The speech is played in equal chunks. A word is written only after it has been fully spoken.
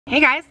Hey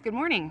guys, good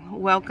morning.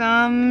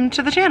 Welcome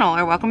to the channel,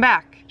 or welcome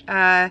back.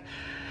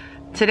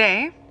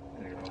 Today,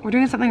 we're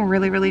doing something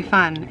really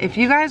fun. If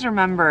you guys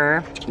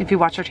remember, if you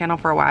watched our channel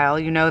for a while,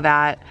 you know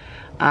that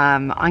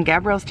on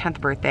Gabrielle's 10th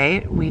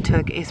birthday, we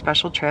took a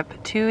special trip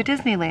to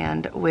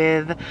Disneyland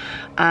with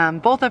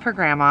both of her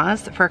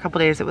grandmas. For a couple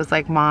days, it was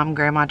like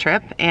mom-grandma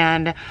trip,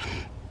 and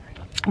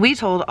we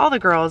told all the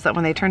girls that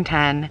when they turned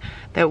 10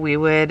 that we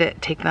would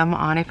take them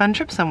on a fun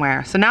trip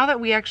somewhere. So now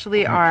that we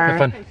actually are...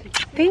 Have fun.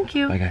 Thank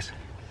you. Bye guys.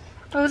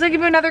 Oh, was I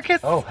giving you another kiss?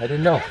 Oh, I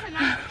didn't know.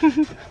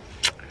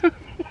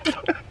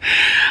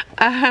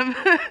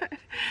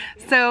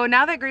 So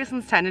now that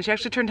Gracelynn's 10, and she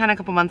actually turned 10 a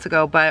couple months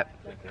ago, but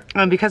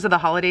because of the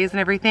holidays and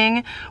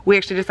everything, we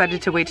actually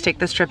decided to wait to take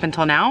this trip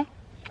until now.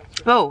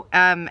 Oh,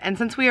 and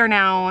since we are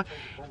now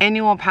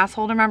annual pass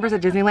holder members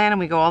at Disneyland and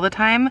we go all the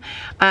time,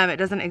 it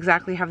doesn't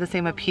exactly have the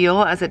same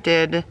appeal as it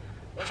did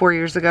 4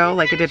 years ago,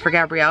 like it did for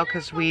Gabrielle,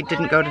 because we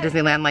didn't go to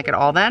Disneyland like at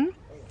all then.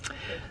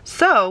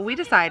 So we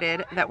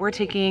decided that we're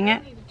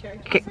taking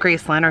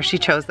Gracelynn, or she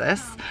chose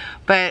this,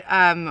 but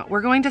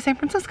we're going to San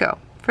Francisco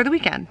for the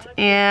weekend,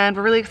 and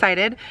we're really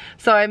excited.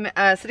 So I'm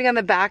sitting on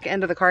the back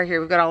end of the car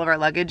here. We've got all of our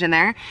luggage in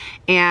there,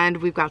 and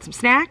we've got some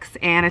snacks,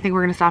 and I think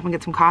we're gonna stop and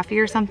get some coffee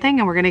or something,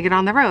 and we're gonna get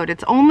on the road.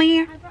 It's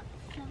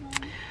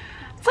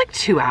like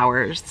 2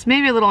 hours,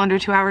 maybe a little under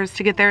 2 hours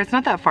to get there. It's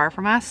not that far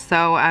from us,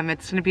 so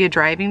it's gonna be a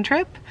driving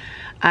trip.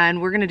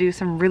 And we're gonna do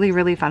some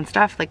really fun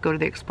stuff, like go to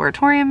the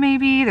Exploratorium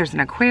maybe. There's an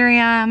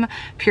aquarium.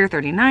 Pier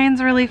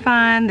 39's really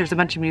fun. There's a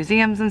bunch of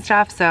museums and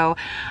stuff. So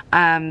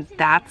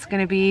that's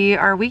gonna be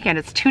our weekend.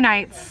 It's 2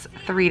 nights,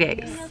 3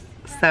 days.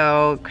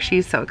 So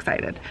she's so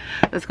excited.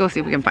 Let's go see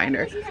if we can find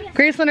her.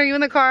 Gracelynn, are you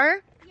in the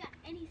car? Yeah.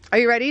 Are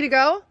you ready to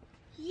go?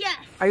 Yes.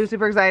 Are you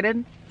super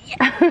excited?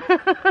 Yeah.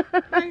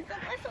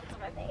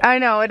 I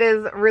know, it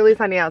is really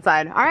sunny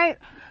outside. All right,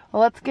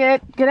 well, let's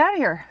get out of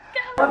here.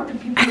 I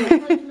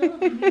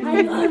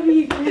love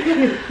you.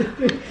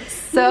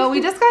 So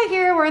we just got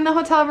here, we're in the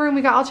hotel room,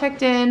 we got all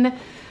checked in.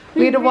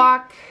 We had to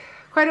walk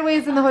quite a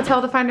ways in the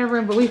hotel to find our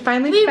room, but we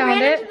finally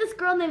found it. We ran into this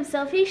girl named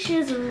Sophie. She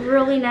was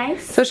really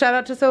nice. So shout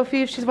out to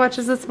Sophie if she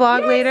watches this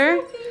vlog later.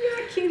 Sophie,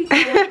 you're a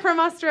cutie. From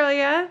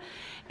Australia.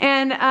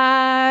 And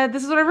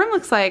this is what our room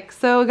looks like.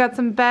 So we got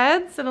some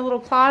beds and a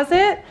little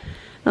closet,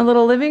 a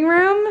little living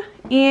room,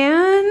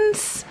 and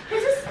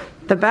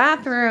the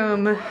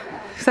bathroom.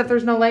 Except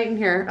there's no light in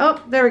here.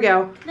 Oh, there we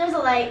go. There's a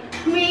light.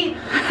 Me.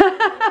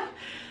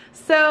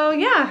 So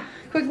yeah,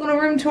 quick little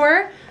room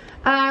tour.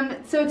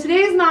 So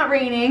today is not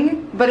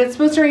raining, but it's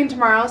supposed to rain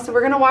tomorrow. So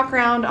we're gonna walk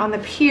around on the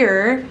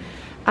pier,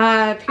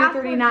 Pier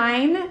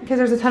 39, because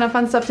there's a ton of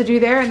fun stuff to do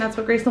there, and that's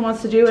what Gracelynn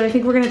wants to do. And I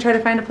think we're gonna try to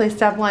find a place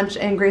to have lunch,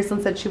 and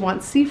Gracelynn said she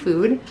wants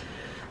seafood.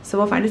 So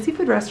we'll find a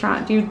seafood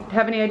restaurant. Do you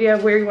have any idea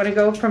of where you want to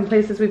go from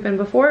places we've been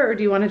before, or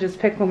do you want to just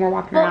pick when we're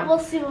walking around? We'll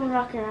see when we're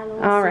walking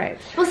around. All right.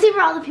 We'll see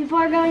where all the people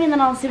are going, and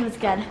then I'll see what's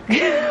good.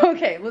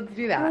 Okay, let's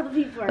do that. Where the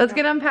people are Let's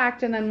going. get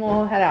unpacked and then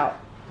we'll head out.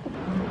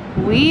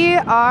 We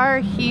are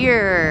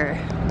here.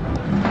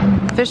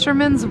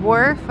 Fisherman's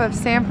Wharf of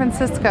San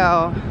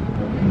Francisco.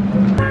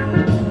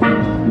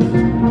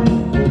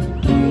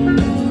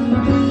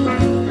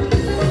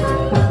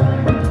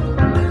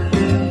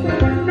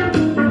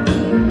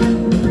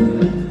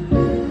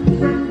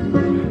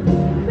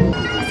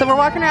 We're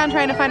walking around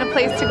trying to find a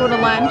place to go to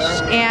lunch,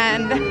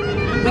 and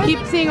we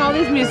keep seeing all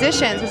these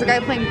musicians. There's a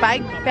guy playing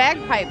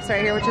bagpipes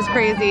right here, which is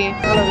crazy.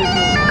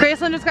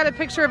 Gracelynn just got a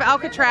picture of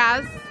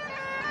Alcatraz.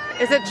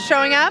 Is it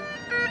showing up?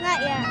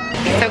 Not yet.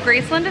 So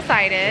Gracelynn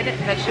decided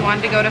that she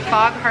wanted to go to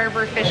Fog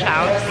Harbor Fish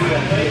House.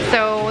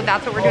 So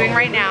that's what we're doing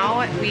right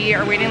now. We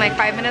are waiting like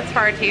 5 minutes for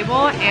our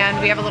table,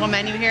 and we have a little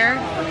menu here.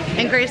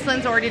 And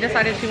Gracelynn's already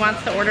decided she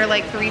wants to order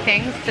like 3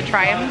 things to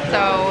try them.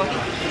 So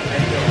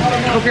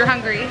hope you're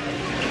hungry.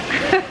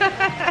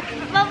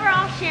 But we're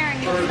all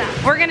sharing some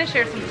stuff. We're gonna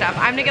share some stuff.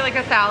 I'm gonna get like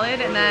a salad,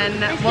 and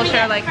then we'll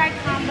share like, fried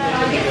combo.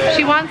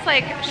 she wants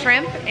like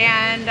shrimp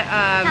and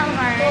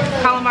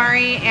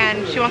calamari,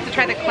 and she wants to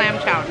try the clam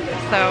chowder.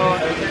 So,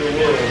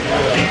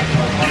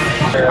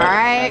 all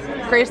right,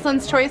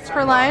 Gracelynn's choice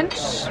for lunch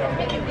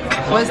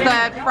was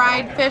the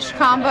fried fish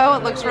combo.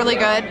 It looks really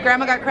good.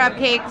 Grandma got crab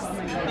cakes.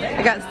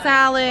 I got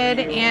salad,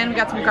 and we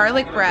got some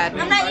garlic bread.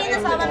 I'm not eating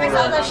this all by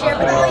myself this year,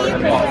 but I'll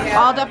eat it.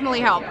 I'll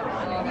definitely help.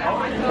 You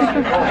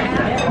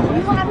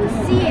will have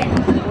to see it.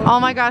 Oh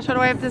my gosh, what do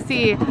I have to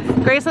see?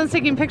 Gracelynn's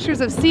taking pictures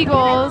of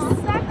seagulls.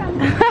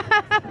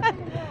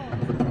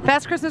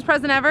 Best Christmas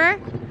present ever?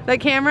 The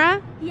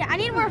camera? Yeah, I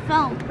need more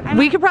film.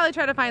 We could probably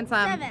try to find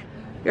some. 7.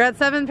 You're at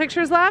 7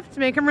 pictures left?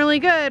 Make them really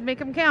good. Make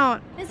them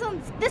count. This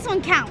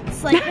one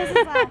counts. Like this is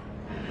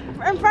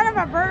in front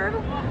of a bird.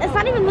 It's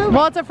not even moving.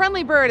 Well, it's a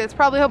friendly bird. It's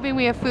probably hoping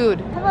we have food.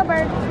 Hello,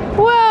 bird.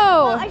 Whoa!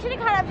 Well, I should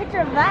have caught a picture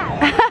of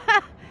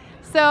that.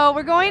 So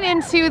we're going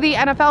into the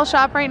NFL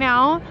shop right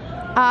now.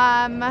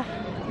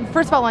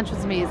 first of all, lunch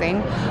was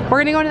amazing. We're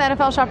gonna go into the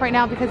NFL shop right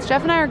now because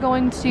Jeff and I are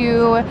going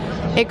to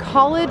a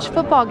college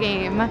football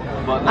game.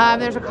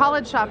 There's a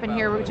college shop in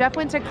here. Jeff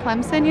went to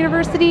Clemson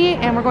University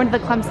and we're going to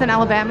the Clemson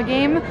Alabama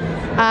game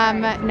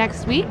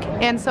next week.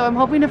 And so I'm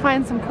hoping to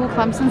find some cool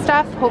Clemson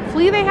stuff.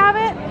 Hopefully they have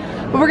it.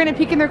 But we're gonna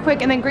peek in there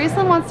quick, and then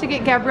Gracelynn wants to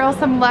get Gabrielle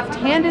some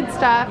left-handed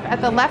stuff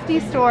at the lefty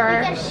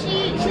store. Because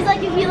she's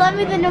like, if you love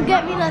me, then you'll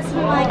get me this.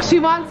 Like, she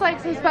wants like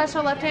some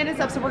special left-handed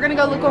stuff, so we're gonna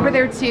go look over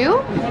there too.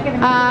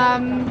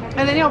 And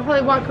then you'll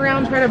probably walk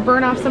around and try to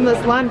burn off some of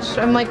this lunch.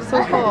 I'm like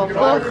so full.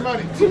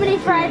 Too many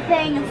fried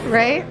things.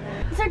 Right?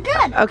 They're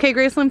good. Okay,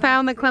 Gracelynn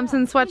found the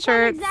Clemson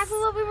sweatshirts. Exactly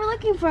what we were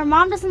looking for.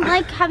 Mom doesn't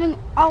like having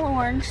all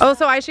orange. Oh,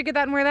 so I should get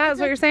that and wear that, is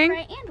what you're saying?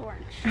 Gray and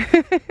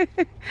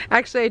orange.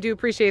 Actually, I do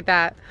appreciate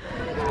that.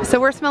 So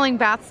we're smelling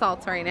bath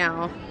salts right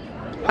now.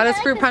 How does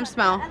fruit punch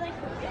smell?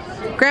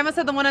 Grandma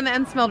said the one on the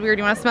end smelled weird.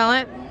 You want to smell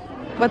it?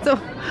 What's it?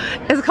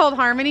 It's called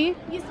Harmony.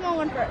 You smell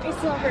one first. You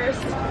smell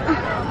first.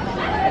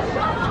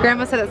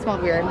 Grandma said it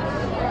smelled weird.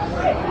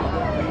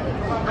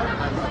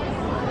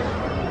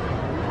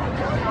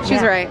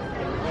 She's right.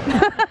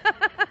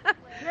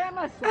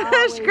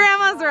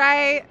 Grandma's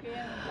right.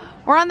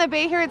 We're on the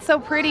bay here. It's so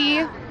pretty.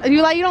 You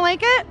don't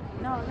like it?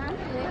 No, not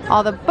really.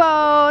 All the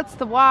boats,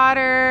 the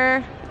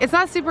water. It's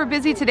not super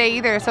busy today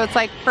either, so it's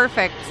like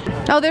perfect.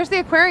 Oh, there's the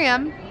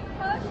aquarium.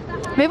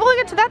 Maybe we'll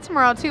get to that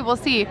tomorrow too. We'll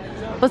see.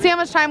 We'll see how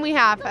much time we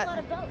have.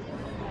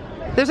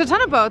 There's a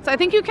ton of boats. I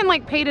think you can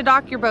like pay to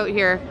dock your boat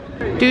here.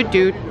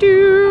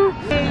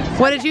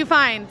 What did you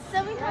find?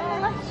 So we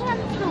found the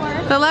left-hand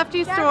store. The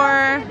lefty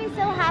store. Be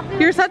so happy.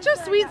 You're such a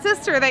sweet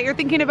sister that you're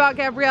thinking about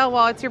Gabrielle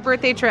while it's your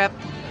birthday trip.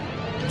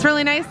 It's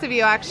really nice of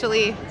you,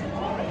 actually.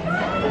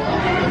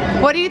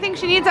 What do you think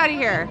she needs out of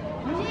here?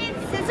 She needs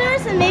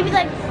scissors and maybe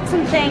like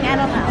something, I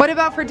don't know. What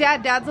about for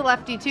Dad? Dad's a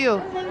lefty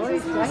too. Maybe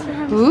some scissors for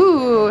him.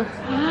 Ooh.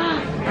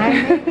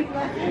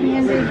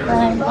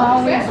 I'm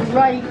always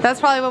right. That's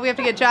probably what we have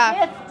to get Jeff.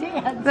 Yes,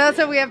 Dad. That's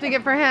what we have to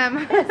get for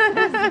him.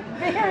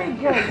 Very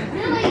good.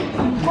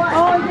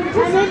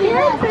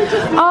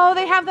 Oh,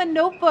 they have the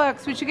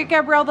notebooks. We should get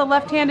Gabrielle the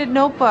left-handed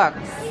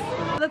notebooks.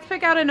 Let's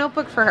pick out a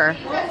notebook for her.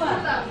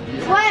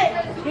 What?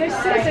 Here's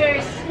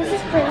scissors. This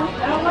is pretty.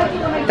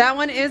 That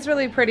one is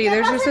really pretty.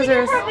 There's your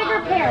scissors. For a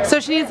bigger pair. So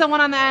she needs the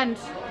one on the end.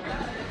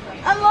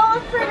 I'm all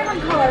for a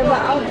different color,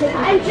 but I'll take it.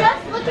 I'm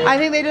just looking. I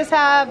think they just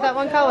have that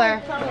one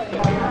color.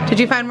 Did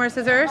you find more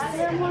scissors?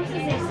 There are more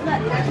scissors, but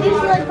these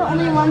are like the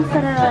only ones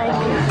that are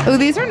like. Oh,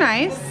 these are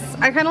nice.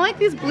 I kind of like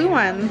these blue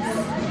ones.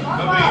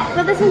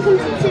 But this one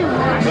comes in two.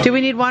 Do we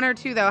need one or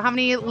two though? How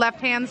many left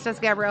hands does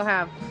Gabrielle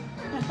have?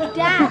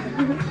 Dad.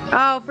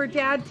 Oh, for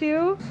Dad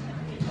too?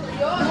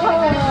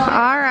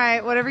 All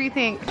right, whatever you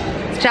think.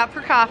 Stop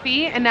for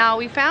coffee, and now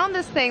we found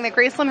this thing that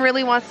Gracelynn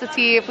really wants to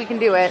see if we can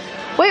do it.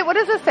 Wait, what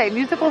does this say?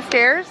 Musical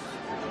stairs?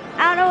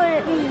 I don't know what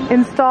it means.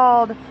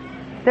 Installed.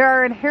 There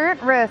are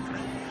inherent risks.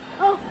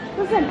 Oh,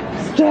 listen.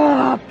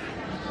 Stop.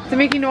 Is it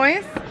making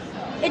noise?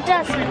 It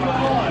does.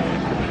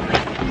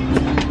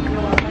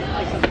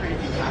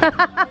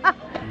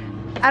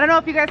 I don't know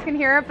if you guys can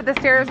hear it, but the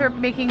stairs are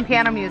making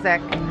piano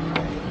music.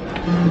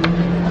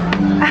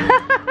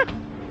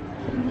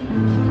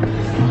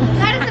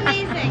 That is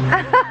amazing.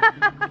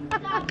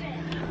 Stop it.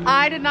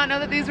 I did not know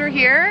that these were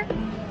here.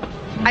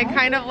 I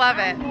kind of love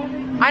it.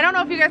 I don't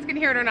know if you guys can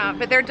hear it or not,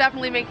 but they're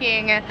definitely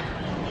making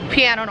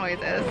piano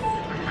noises.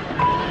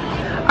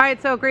 All right,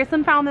 so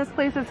Gracelynn found this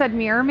place that said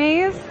Mirror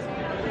Maze,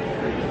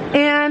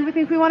 and we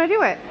think we want to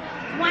do it.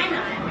 Why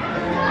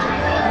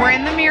not? We're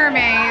in the Mirror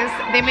Maze.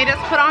 They made us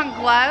put on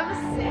gloves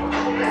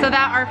so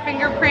that our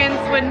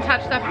fingerprints wouldn't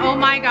touch stuff. Oh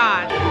my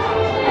God.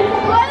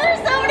 Why are there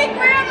so many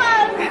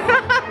grandmas?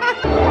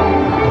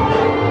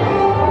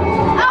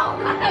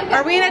 Oh!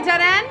 Are we in a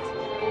dead end?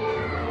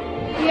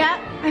 Yeah.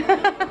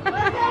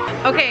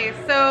 Okay,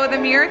 so the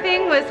mirror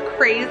thing was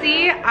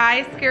crazy.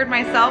 I scared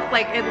myself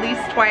like at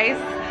least twice.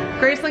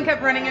 Gracelynn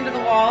kept running into the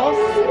walls.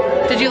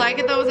 Did you like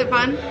it though? Was it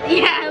fun?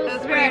 Yeah, It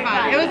was pretty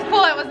fun. It was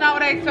cool. It was not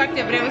what I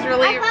expected, but it was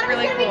really,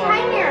 really cool.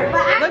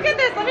 Look at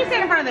this. Let me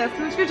stand in front of this.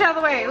 Let me scooch out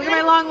of the way. Look at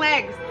my long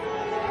legs.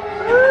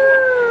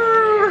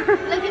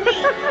 Look at me.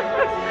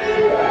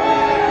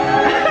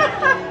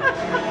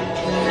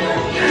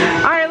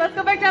 All right, let's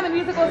go back down the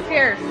musical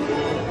stairs.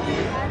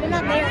 They're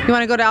not there. You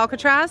want to go to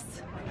Alcatraz?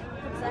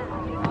 What's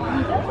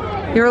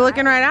that? You were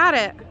looking right at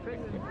it.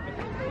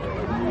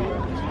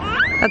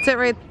 That's it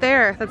right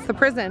there. That's the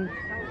prison.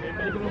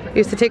 They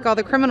used to take all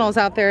the criminals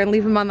out there and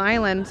leave them on the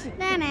island. Should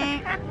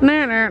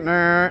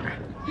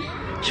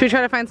we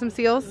try to find some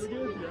seals?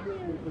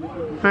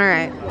 All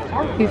right.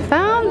 You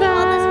found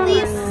them.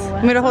 Please.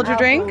 Want me to hold your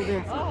drink?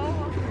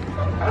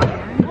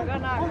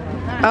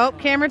 Oh,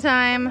 camera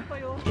time.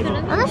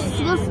 Are the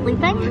seals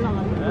sleeping?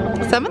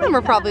 Some of them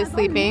are probably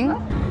sleeping.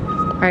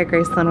 All right,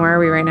 Gracelynn, where are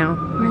we right now?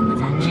 We're in the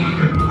dungeon.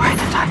 We're in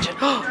the dungeon.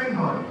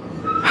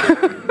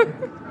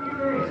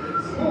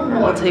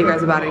 I'll tell you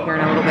guys about it here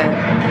in a little bit.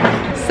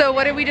 So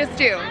what did we just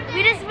do?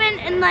 We just went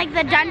in like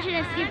the dungeon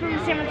escape from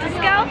San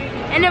Francisco,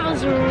 and it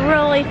was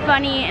really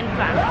funny and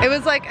fun. It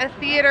was like a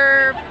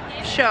theater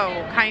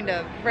show, kind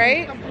of,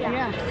 right?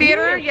 Yeah.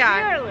 Theater?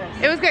 Yeah.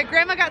 Fearless. It was good.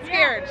 Grandma got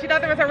scared. She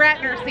thought there was a rat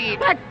in her seat.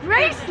 But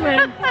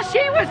Gracelynn,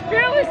 she was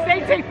fearless.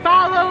 They'd say,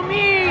 follow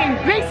me.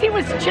 Gracie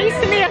was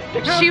chasing me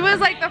after her. She was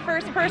like the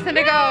first person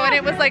to go, and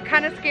it was like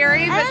kind of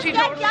scary, but she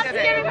totally jump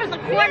did scared me it. from the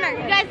corner.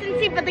 You guys didn't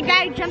see, but the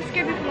guy jump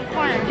scared me from the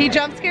corner. He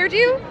jump scared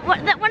you?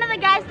 One of the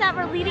guys that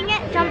were leading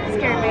it jump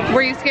scared me.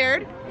 Were you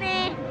scared?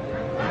 Nah.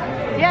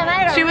 Yeah, and I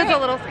had She was a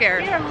little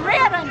scared. a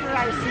rat under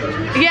our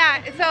seat.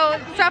 Yeah, so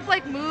stuff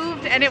like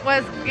moved, and it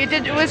was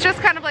just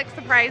kind of like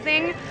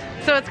surprising.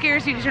 So it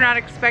scares you because you're not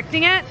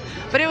expecting it,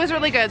 but it was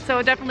really good.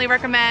 So definitely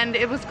recommend.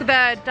 It was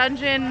the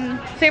dungeon,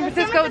 San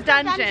Francisco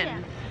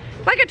dungeon.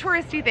 Like a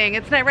touristy thing.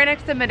 It's right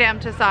next to Madame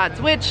Tussauds,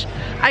 which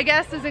I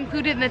guess is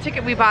included in the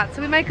ticket we bought.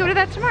 So we might go to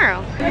that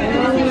tomorrow.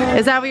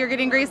 Is that what you're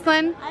getting,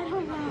 Gracelynn? I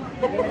don't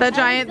know. That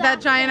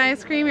giant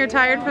ice cream? You're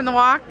tired from the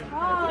walk?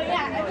 Oh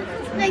yeah,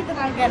 it's a mistake that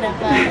I'm gonna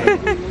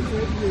but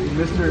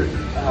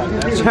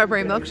Mr.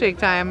 Strawberry milkshake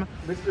time.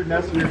 Mr.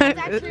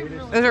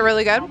 Nessler. Is it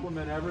really good?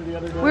 Compliment ever the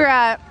other day. We're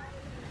at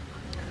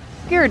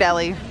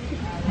Ghirardelli.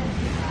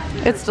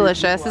 It's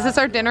delicious. Is this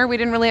our dinner? We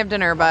didn't really have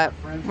dinner, but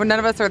none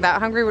of us are that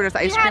hungry. We're just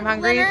ice cream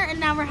hungry. dinner and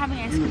now we're having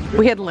ice cream.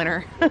 We had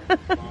dinner.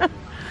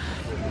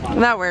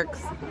 That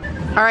works.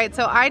 All right,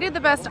 so I did the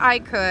best I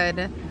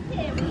could,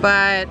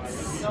 but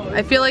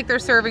I feel like their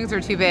servings are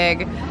too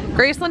big.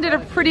 Gracelynn did a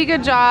pretty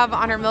good job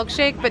on her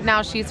milkshake, but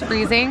now she's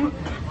freezing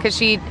because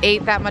she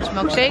ate that much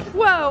milkshake.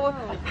 Whoa,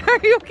 are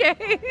you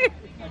okay?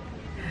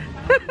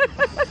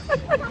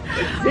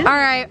 All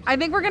right, I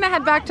think we're gonna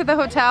head back to the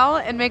hotel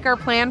and make our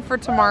plan for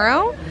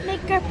tomorrow.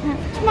 Make our plan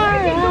for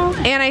tomorrow.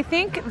 And I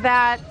think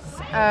that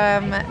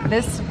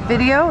this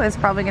video is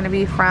probably gonna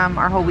be from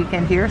our whole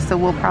weekend here, so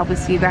we'll probably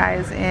see you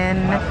guys in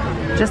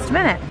just a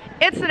minute.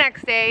 It's the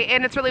next day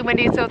and it's really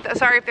windy, so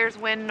sorry if there's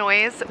wind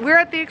noise. We're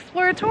at the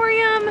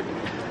Exploratorium.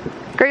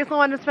 Gracelynn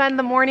wanted to spend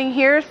the morning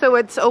here, so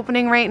it's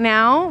opening right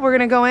now. We're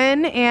gonna go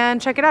in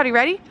and check it out. Are you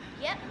ready?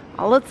 Yep.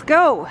 Let's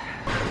go.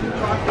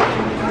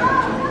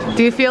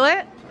 Do you feel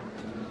it?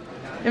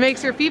 It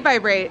makes your feet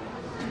vibrate.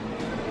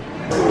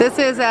 This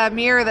is a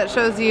mirror that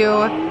shows you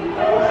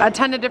a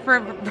ton of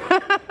different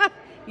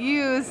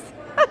views.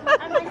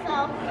 And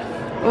myself.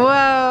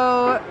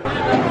 Whoa.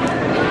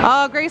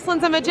 Oh,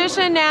 Gracelynn's a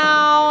magician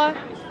now.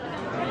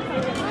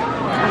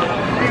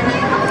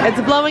 It's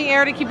blowing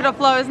air to keep it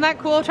afloat. Isn't that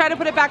cool? Try to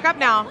put it back up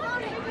now.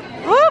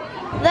 Whoop.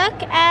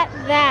 Look at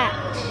that.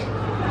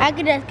 I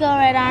could just go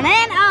right on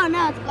in. Oh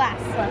no, it's glass.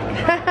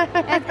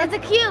 Look. it's a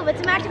cube.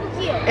 It's a magical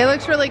cube. It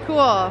looks really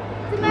cool.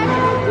 It's a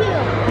magical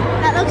cube.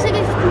 That looks like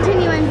it's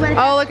continuing. But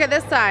Oh, look at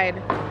this side.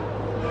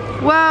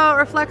 Whoa, it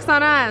reflects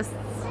on us.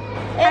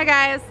 Hi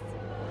guys.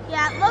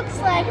 yeah, it looks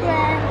like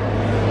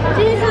we're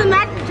doing some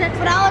magic tricks,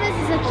 but all it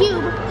is a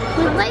cube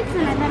with lights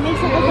in it that makes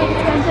it look like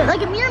it's going to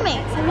like a mirror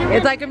maze.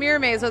 It's like a mirror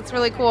maze, so it's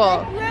really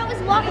cool. We're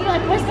always walking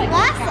like, where's the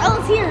glass? Oh,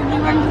 it's here. And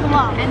you run to the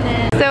wall. And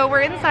then So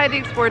we're inside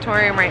the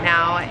Exploratorium right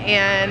now,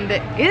 and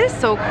it is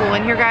so cool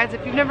in here, guys.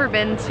 If you've never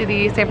been to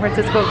the San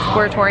Francisco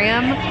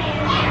Exploratorium,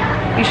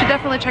 you should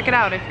definitely check it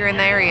out if you're in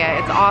the area.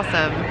 It's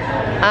awesome.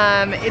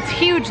 It's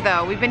huge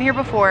though. We've been here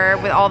before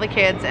with all the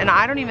kids, and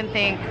I don't even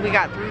think we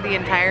got through the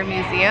entire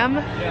museum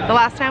the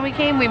last time we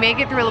came. We may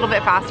get through a little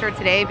bit faster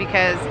today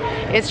because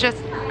it's just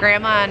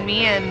Grandma and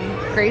me and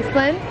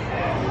Gracelynn.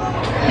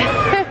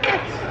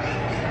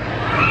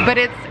 But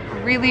it's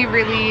really,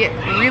 really,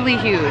 really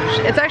huge.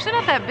 It's actually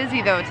not that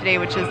busy though today,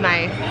 which is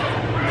nice,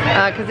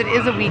 because it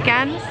is a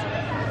weekend.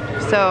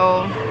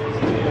 So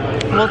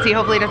we'll see.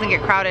 Hopefully it doesn't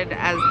get crowded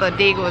as the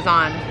day goes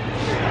on.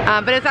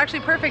 But it's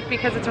actually perfect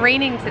because it's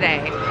raining today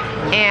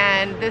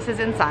and this is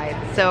inside,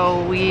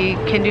 so we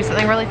can do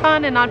something really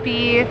fun and not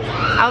be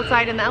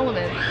outside in the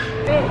elements.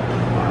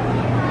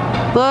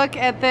 Look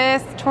at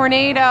this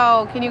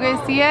tornado. Can you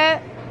guys see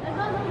it?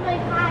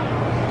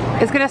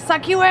 It's gonna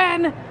suck you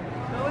in.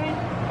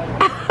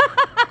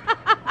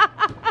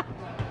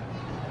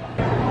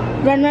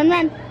 run, run,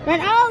 run, run.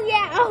 Oh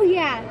yeah, oh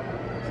yeah.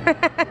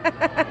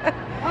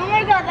 Oh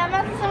my god, that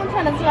must be someone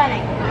trying to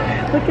running.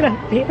 Look at how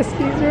fast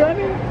he's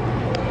running.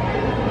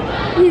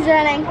 He's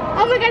running.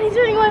 Oh my god, he's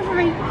running away from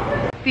me.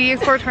 The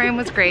Exploratorium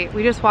was great.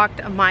 We just walked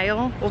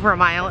over a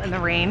mile in the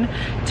rain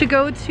to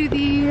go to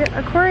the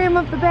Aquarium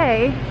of the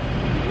Bay.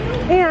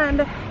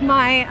 And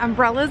my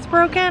umbrella's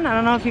broken. I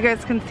don't know if you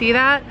guys can see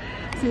that.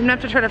 So I'm gonna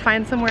have to try to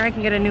find somewhere I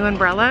can get a new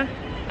umbrella.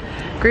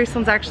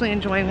 Gracelyn's actually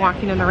enjoying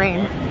walking in the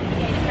rain.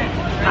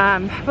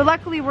 But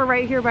luckily we're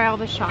right here by all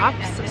the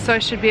shops, so I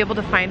should be able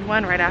to find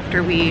one right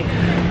after we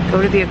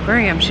go to the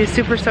aquarium. She's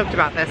super stoked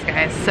about this,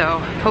 guys, so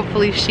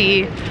hopefully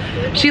she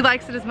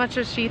likes it as much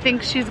as she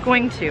thinks she's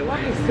going to.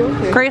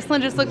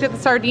 Gracelynn just looked at the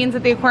sardines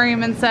at the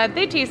aquarium and said,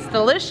 they taste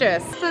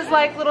delicious. This is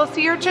like little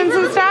sea urchins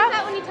and stuff?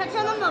 That when you touch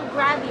on them, they'll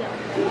grab you.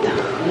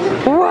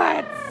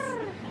 What?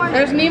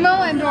 There's Nemo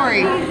and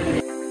Dory.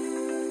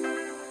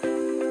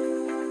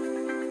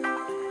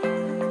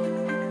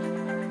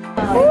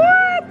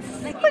 What?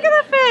 Look at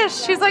that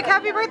gosh, she's like,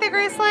 happy birthday,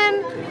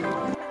 Gracelynn.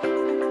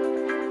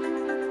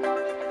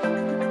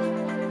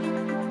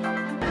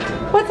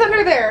 What's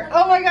under there?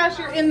 Oh my gosh,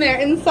 you're in there,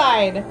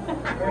 inside.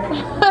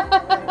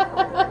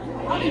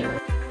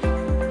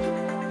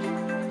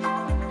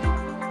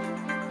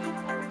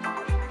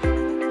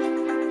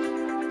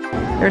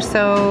 They're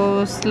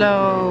so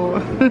slow.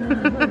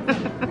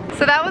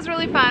 So that was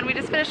really fun. We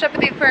just finished up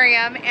at the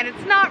aquarium and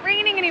it's not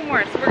raining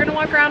anymore. So we're gonna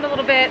walk around a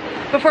little bit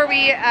before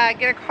we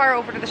get a car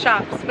over to the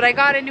shops. But I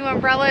got a new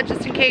umbrella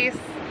just in case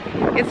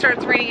it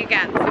starts raining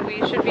again. So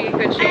we should be in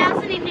good shape. I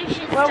also need new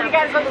shoes. Well, we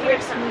gotta go to the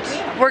wax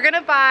museum. We're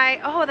gonna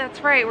buy, oh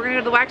that's right, we're gonna go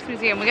to the wax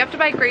museum. We have to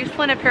buy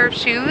Gracelynn a pair of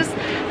shoes.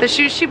 The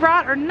shoes she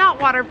brought are not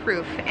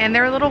waterproof and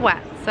they're a little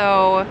wet.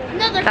 So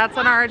No, that's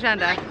on our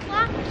agenda. They're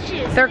cloth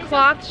shoes. They're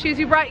cloth shoes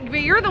you brought,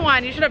 but you're the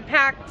one. You should have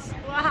packed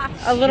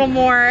a little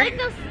more. Like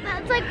those,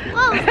 that's like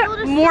clothes. They'll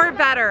just More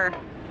better.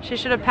 She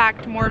should have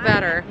packed more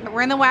better.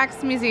 We're in the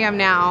wax museum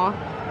now,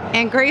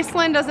 and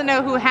Gracelynn doesn't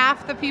know who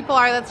half the people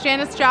are. That's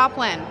Janis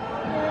Joplin.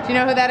 Do you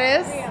know who that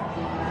is?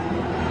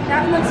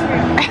 That looks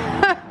real.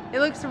 It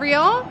looks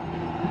real?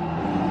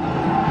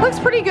 Looks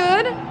pretty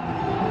good.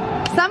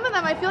 Some of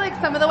them, I feel like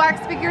some of the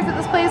wax figures at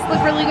this place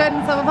look really good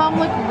and some of them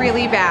look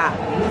really bad.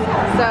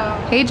 So,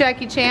 hey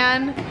Jackie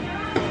Chan.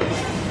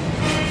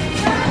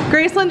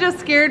 Gracelynn just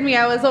scared me.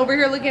 I was over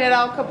here looking at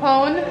Al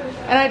Capone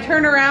and I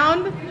turned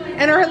around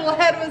and her little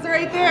head was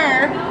right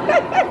there.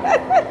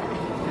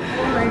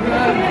 Oh my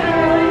God.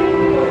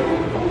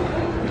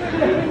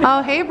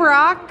 Oh, hey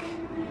Brock.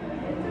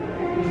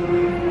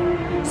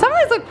 Some of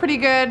these look pretty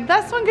good.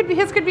 This one could be,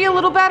 his could be a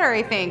little better,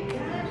 I think.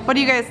 What do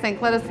you guys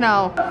think? Let us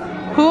know.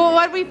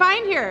 What'd we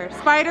find here?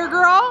 Spider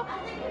Girl?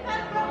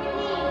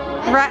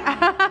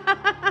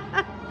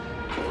 Right.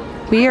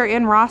 We are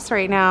in Ross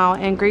right now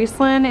and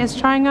Gracelynn is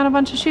trying on a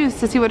bunch of shoes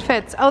to see what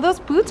fits. Oh, those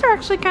boots are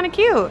actually kind of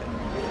cute.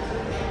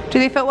 Do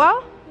they fit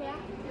well? Yeah.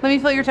 Let me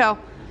feel your toe.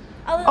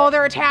 Oh,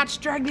 they're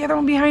attached. Drag the other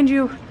one behind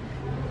you.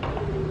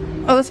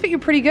 Oh, those fit you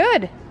pretty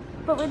good.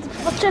 But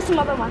let's try some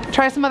other ones.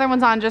 Try some other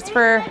ones on just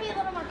for Maybe a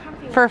little more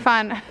comfy. for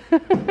fun.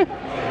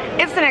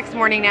 It's the next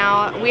morning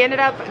now. We ended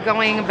up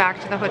going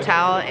back to the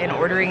hotel and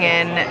ordering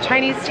in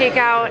Chinese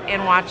takeout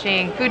and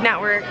watching Food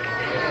Network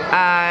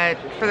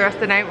for the rest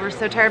of the night. We were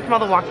so tired from all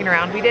the walking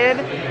around we did.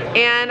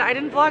 And I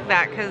didn't vlog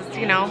that because,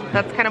 you know,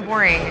 that's kind of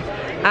boring.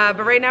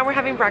 But right now we're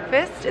having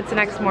breakfast. It's the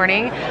next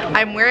morning.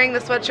 I'm wearing the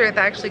sweatshirt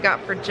that I actually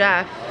got for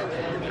Jeff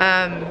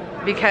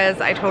because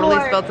I totally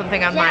spilled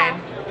something on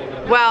mine.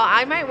 Well,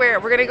 I might wear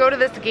it. We're gonna go to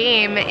this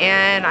game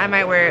and I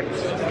might wear it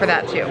for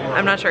that too.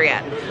 I'm not sure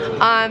yet.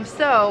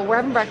 So we're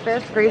having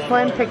breakfast.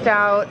 Gracelynn picked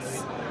out,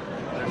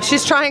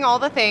 she's trying all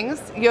the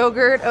things.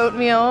 Yogurt,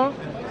 oatmeal,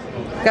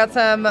 got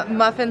some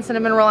muffin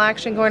cinnamon roll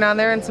action going on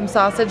there and some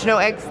sausage. No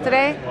eggs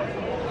today?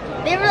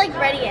 They were like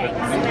ready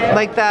eggs.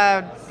 Like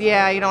the,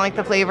 yeah, you don't like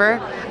the flavor?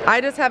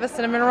 I just have a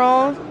cinnamon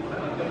roll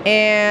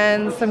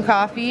and some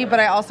coffee, but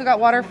I also got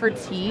water for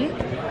tea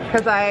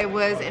because I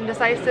was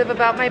indecisive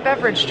about my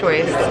beverage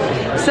choice.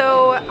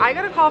 So I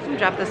got a call from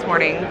Jeff this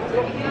morning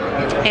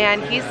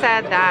and he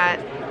said that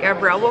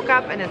Gabrielle woke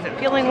up and isn't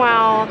feeling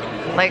well,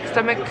 like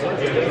stomach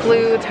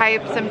flu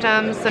type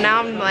symptoms. So now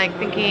I'm like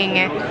thinking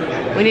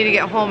we need to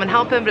get home and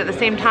help him, but at the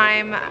same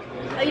time,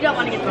 Oh, you don't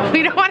want to get sick.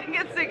 we don't want to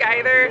get sick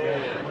either.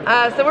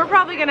 So we're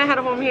probably gonna head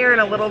home here in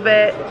a little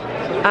bit.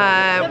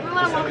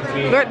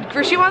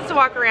 She wants to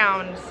walk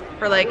around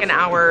for like an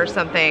hour or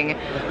something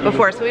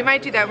before, so we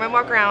might do that. We might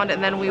walk around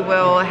and then we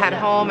will head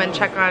home and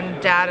check on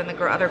Dad and the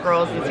other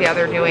girls and see how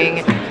they're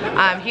doing.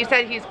 He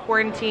said he's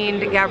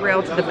quarantined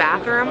Gabrielle to the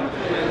bathroom,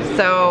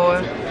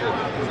 so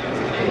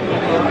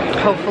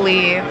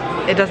hopefully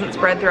it doesn't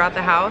spread throughout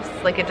the house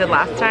like it did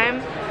last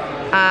time.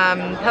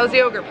 How's the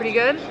yogurt? Pretty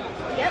good?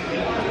 Yep.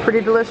 Pretty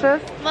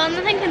delicious? Well,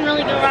 nothing can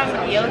really go wrong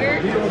with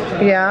yogurt.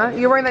 Yeah?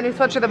 You're wearing that new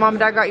sweatshirt that Mom and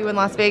Dad got you in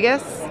Las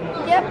Vegas?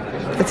 Yep.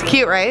 It's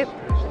cute, right?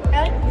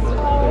 I like this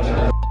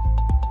color.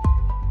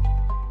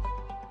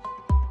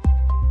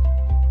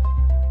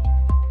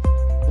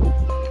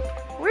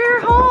 We're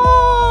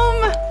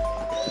home!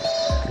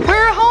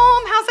 We're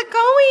home! How's it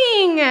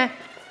going?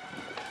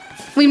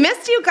 We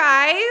missed you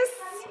guys.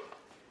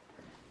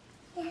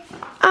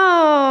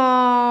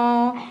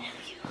 Oh.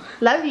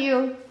 Love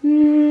you.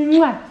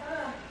 Mwah.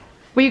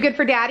 Were you good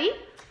for Daddy?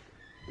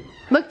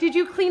 Look, did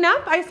you clean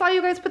up? I saw you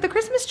guys put the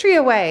Christmas tree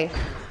away.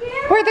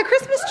 Where'd the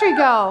Christmas tree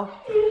go?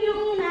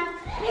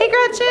 Hey,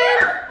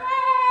 Gretchen.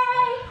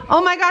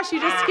 Oh my gosh, you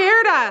just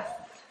scared us.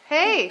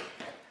 Hey.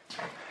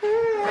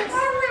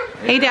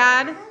 Hey,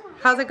 Dad.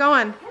 How's it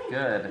going?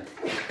 Good.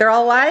 They're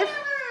all alive?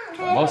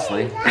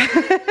 Mostly.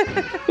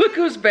 Look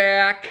who's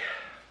back.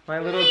 My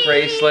little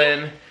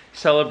Gracelynn,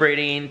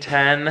 celebrating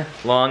 10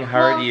 long,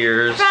 hard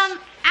years. From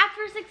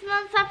after 6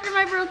 months after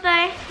my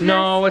birthday.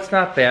 No, it's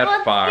not that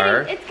Well,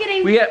 far. it's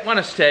getting. We want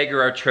to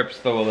stagger our trips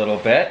though a little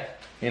bit,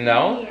 you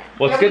know? Yeah.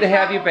 Well, it's good to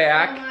have you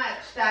back. So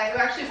much that it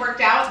actually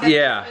worked out.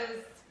 Yeah.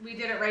 We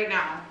did it right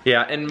now.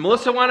 Yeah, and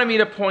Melissa wanted me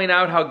to point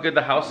out how good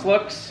the house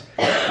looks.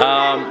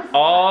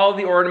 All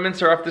the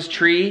ornaments are off this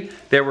tree.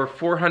 There were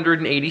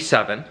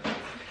 487.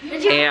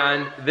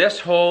 And this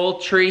whole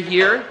tree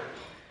here,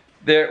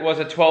 there was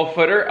a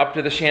 12-footer up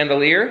to the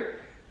chandelier.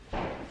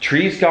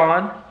 Tree's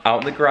gone,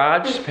 out in the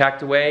garage,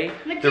 packed away.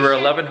 There were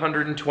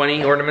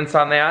 1,120 ornaments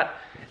on that.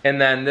 And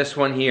then this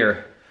one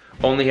here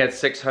only had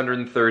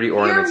 630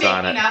 ornaments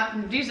on it.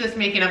 You're just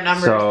making up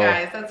numbers,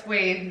 guys. That's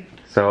way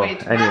too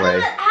anyway.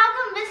 How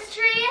come this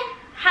tree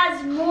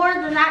has more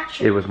than that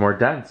tree? It was more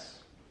dense.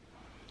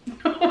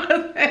 Was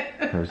it?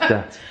 It was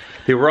dense.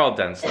 They were all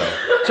dense though.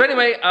 So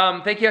anyway,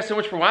 thank you guys so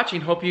much for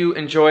watching. Hope you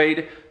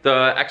enjoyed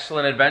the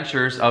excellent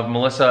adventures of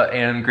Melissa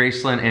and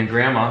Gracelynn and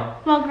Grandma.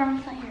 Well,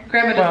 Grandma's not here.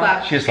 Grandma just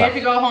left. She just I left. had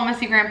to go home and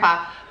see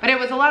Grandpa. But it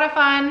was a lot of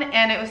fun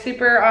and it was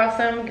super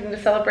awesome getting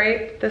to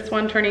celebrate this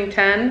one turning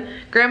 10.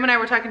 Grandma and I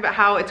were talking about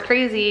how it's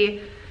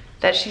crazy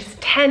that she's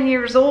 10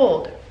 years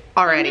old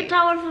already.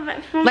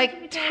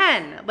 Like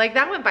 10. Like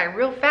that went by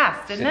real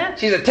fast, didn't it?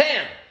 She's a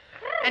 10.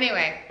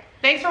 Anyway,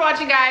 thanks for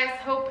watching, guys.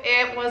 Hope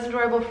it was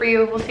enjoyable for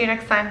you. We'll see you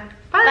next time.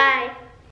 Bye. Bye.